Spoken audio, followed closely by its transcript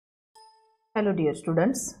Hello dear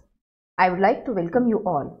students, I would like to welcome you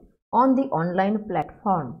all on the online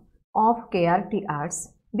platform of KRT Arts,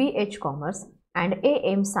 BH Commerce and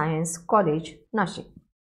AM Science College, Nashik.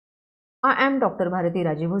 I am Dr. Bharati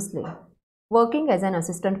Rajebhosale, working as an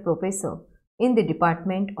assistant professor in the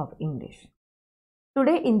Department of English.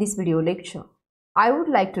 Today in this video lecture, I would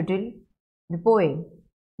like to deal the poem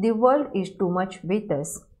 "The World is Too Much with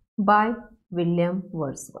Us" by William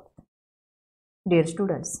Wordsworth. Dear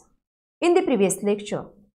students, in the previous lecture,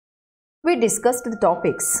 we discussed the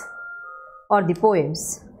topics or the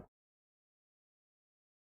poems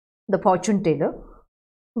The Fortune Teller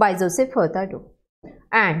by Joseph Hurtado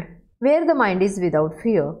and Where the Mind is Without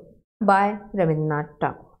Fear by Rabindranath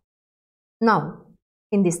Tagore. Now,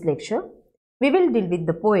 in this lecture, we will deal with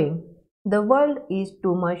the poem The World is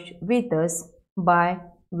Too Much with Us by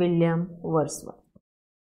William Wordsworth.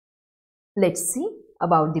 Let's see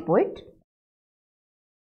about the poet.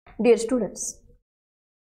 Dear students,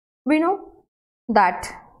 we know that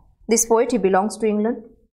this poet belongs to England.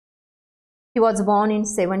 He was born in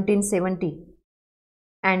 1770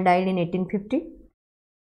 and died in 1850.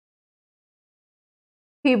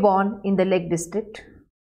 He born in the Lake District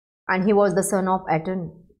and he was the son of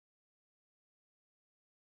attorney.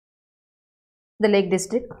 The Lake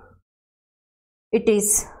District, it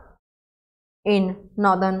is in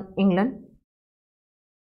northern England.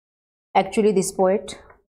 Actually, this poet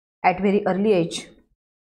at very early age,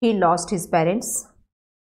 he lost his parents.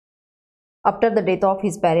 After the death of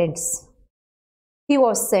his parents, he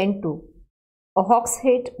was sent to a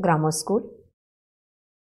Hawkshead grammar school.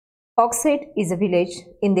 Hawkshead is a village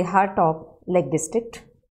in the heart of Lake District.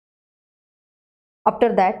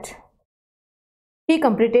 After that, he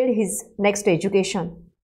completed his next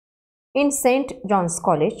education in St. John's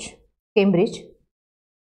College, Cambridge.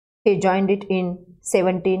 He joined it in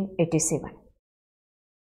 1787.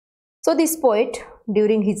 So this poet,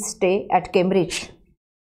 during his stay at Cambridge,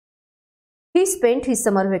 he spent his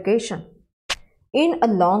summer vacation in a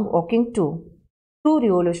long walking tour through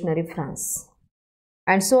revolutionary France.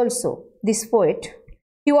 And so also, this poet,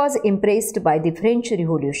 he was impressed by the French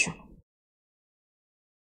Revolution.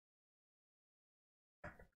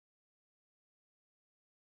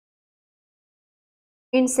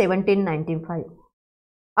 In 1795,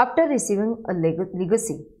 after receiving a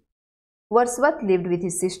legacy, Wordsworth lived with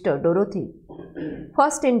his sister Dorothy,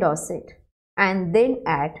 first in Dorset and then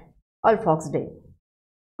at Alfoxden,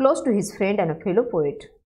 close to his friend and a fellow poet,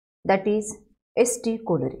 that is S.T.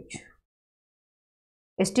 Coleridge.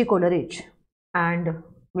 S.T. Coleridge and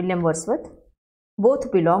William Wordsworth both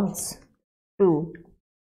belongs to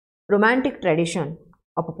romantic tradition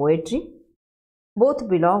of poetry. Both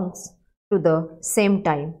belongs to the same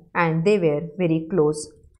time and they were very close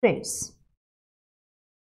friends.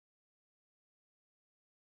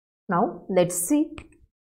 Now, let's see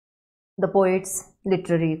the poet's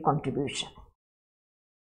literary contribution.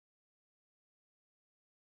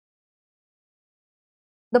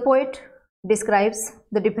 The poet describes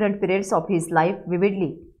the different periods of his life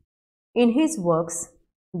vividly in his works,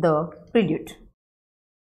 The Prelude.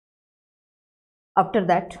 After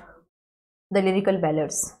that, the Lyrical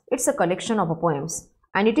Ballads. It's a collection of poems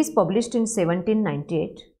and it is published in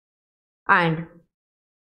 1798 and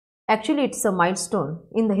actually, it's a milestone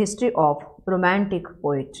in the history of romantic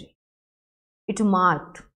poetry. It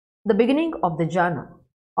marked the beginning of the genre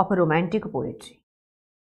of romantic poetry.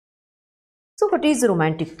 So, what is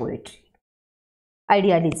romantic poetry?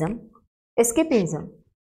 Idealism, escapism,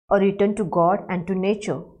 or return to God and to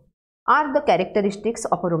nature are the characteristics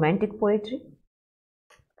of a romantic poetry.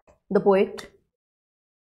 The poet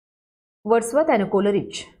Wordsworth and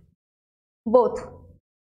Coleridge both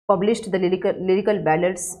published the lyrical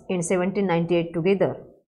ballads in 1798 together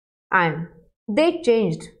and they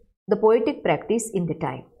changed the poetic practice in the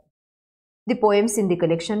time. The poems in the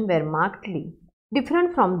collection were markedly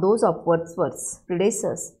different from those of Wordsworth's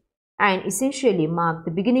predecessors and essentially marked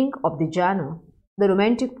the beginning of the genre, the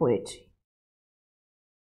romantic poetry.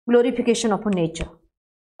 Glorification of nature,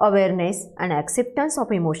 awareness and acceptance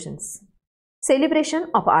of emotions, celebration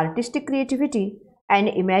of artistic creativity and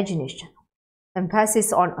imagination,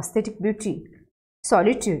 emphasis on aesthetic beauty,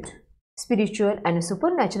 solitude, spiritual and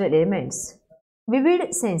supernatural elements,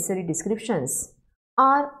 vivid sensory descriptions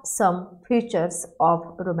are some features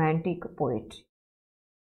of romantic poetry.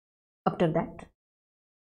 After that,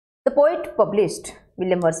 the poet published,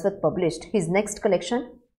 William Wordsworth published his next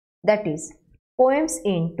collection, that is Poems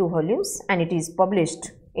in 2 volumes, and it is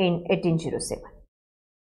published in 1807.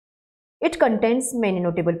 It contains many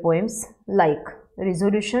notable poems like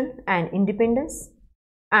Resolution and Independence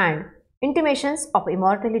and intimations of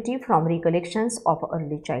immortality from recollections of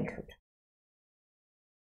early childhood.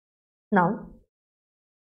 Now,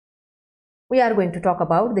 we are going to talk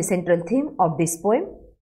about the central theme of this poem.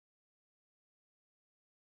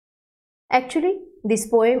 Actually, this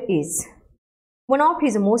poem is one of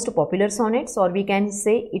his most popular sonnets, or we can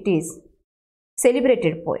say it is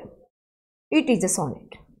celebrated poem. It is a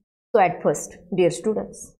sonnet. So at first, dear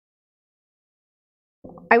students,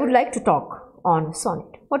 I would like to talk on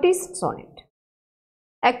sonnet. What is sonnet?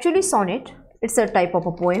 Actually, sonnet, it's a type of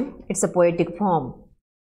a poem. It's a poetic form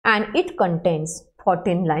and it contains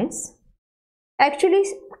 14 lines. Actually,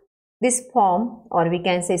 this form, or we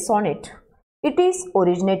can say sonnet, it is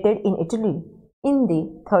originated in Italy in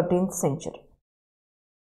the 13th century.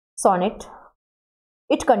 Sonnet,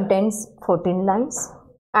 it contains 14 lines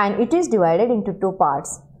and it is divided into two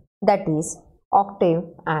parts, that is octave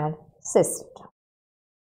and sestet.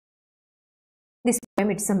 This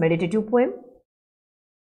poem, it's a meditative poem.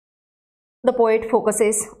 The poet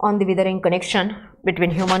focuses on the withering connection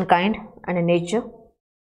between humankind and nature,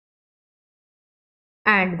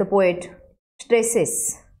 and the poet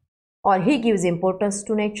stresses, or he gives importance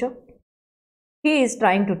to nature. He is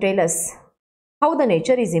trying to tell us how the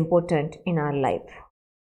nature is important in our life.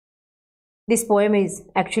 This poem is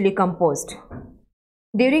actually composed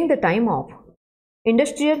during the time of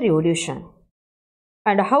Industrial Revolution,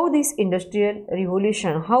 and how this Industrial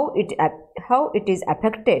Revolution, how it is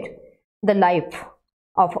affected the life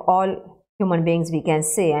of all human beings, we can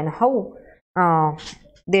say, and how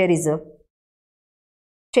there is a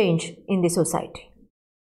change in the society.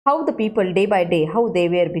 How the people day by day, how they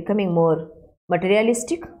were becoming more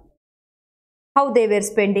materialistic, how they were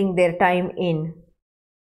spending their time in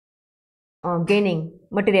gaining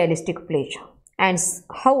materialistic pleasure, and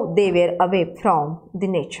how they were away from the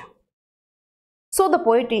nature. So the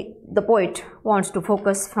poet wants to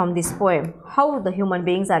focus from this poem how the human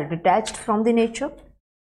beings are detached from the nature,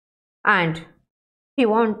 and he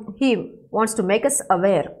wants to make us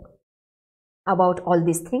aware about all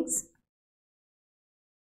these things,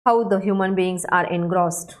 how the human beings are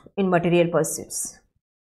engrossed in material pursuits.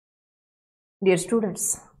 Dear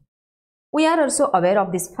students, we are also aware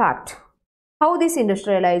of this fact, how this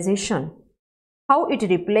industrialization, how it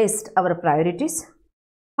replaced our priorities,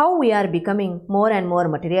 how we are becoming more and more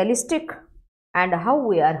materialistic, and how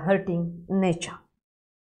we are hurting nature.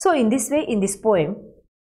 So in this way, in this poem,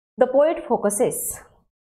 the poet focuses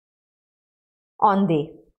on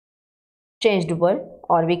the changed world,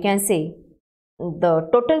 or we can say the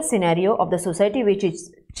total scenario of the society which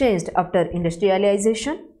is changed after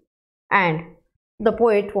industrialization, and the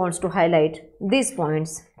poet wants to highlight these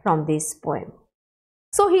points from this poem.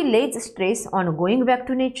 So he lays stress on going back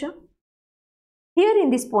to nature. Here in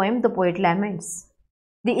this poem, the poet laments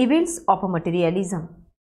the evils of materialism,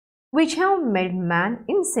 which have made man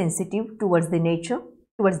insensitive towards the nature,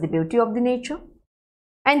 towards the beauty of the nature,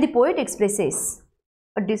 and the poet expresses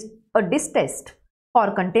a distaste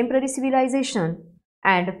for contemporary civilization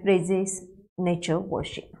and praises nature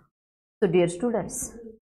worship. So dear students,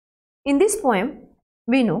 in this poem,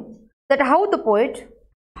 we know that how the poet,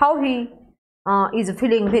 how he is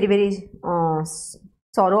feeling very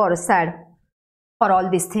sorrow or sad for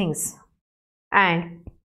all these things, and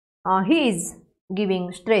he is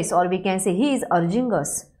giving stress, or we can say he is urging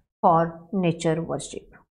us for nature worship.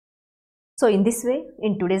 So in this way,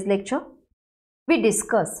 in today's lecture, we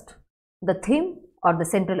discussed the theme or the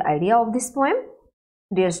central idea of this poem.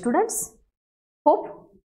 Dear students,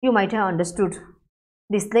 hope you might have understood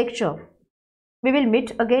this lecture. We will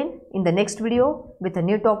meet again in the next video with a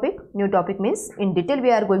new topic. New topic means in detail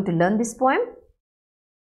we are going to learn this poem.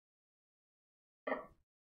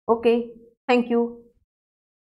 Okay, thank you.